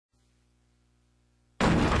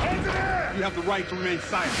You have the right to remain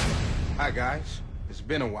silent. Hi, guys. It's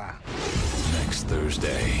been a while. Next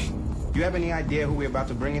Thursday. You have any idea who we're about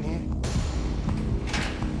to bring in here?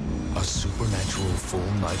 A supernatural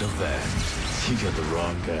full night event. You got the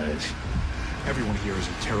wrong guys. Everyone here is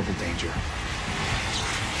in terrible danger.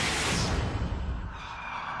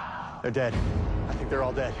 They're dead. I think they're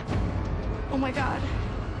all dead. Oh my God.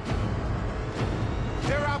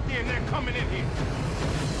 They're out there and they're coming in here.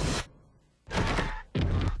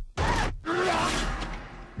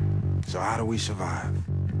 So how do we survive?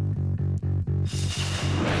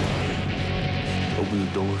 Open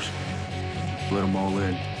the doors, let them all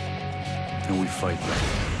in, and we fight them.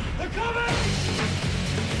 They're coming!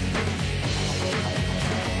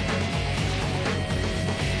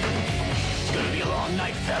 It's gonna be a long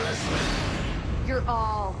night, fellas. You're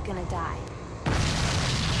all gonna die.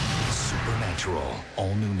 Supernatural.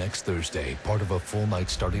 All new next Thursday. Part of a full night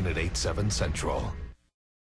starting at 8/7 Central.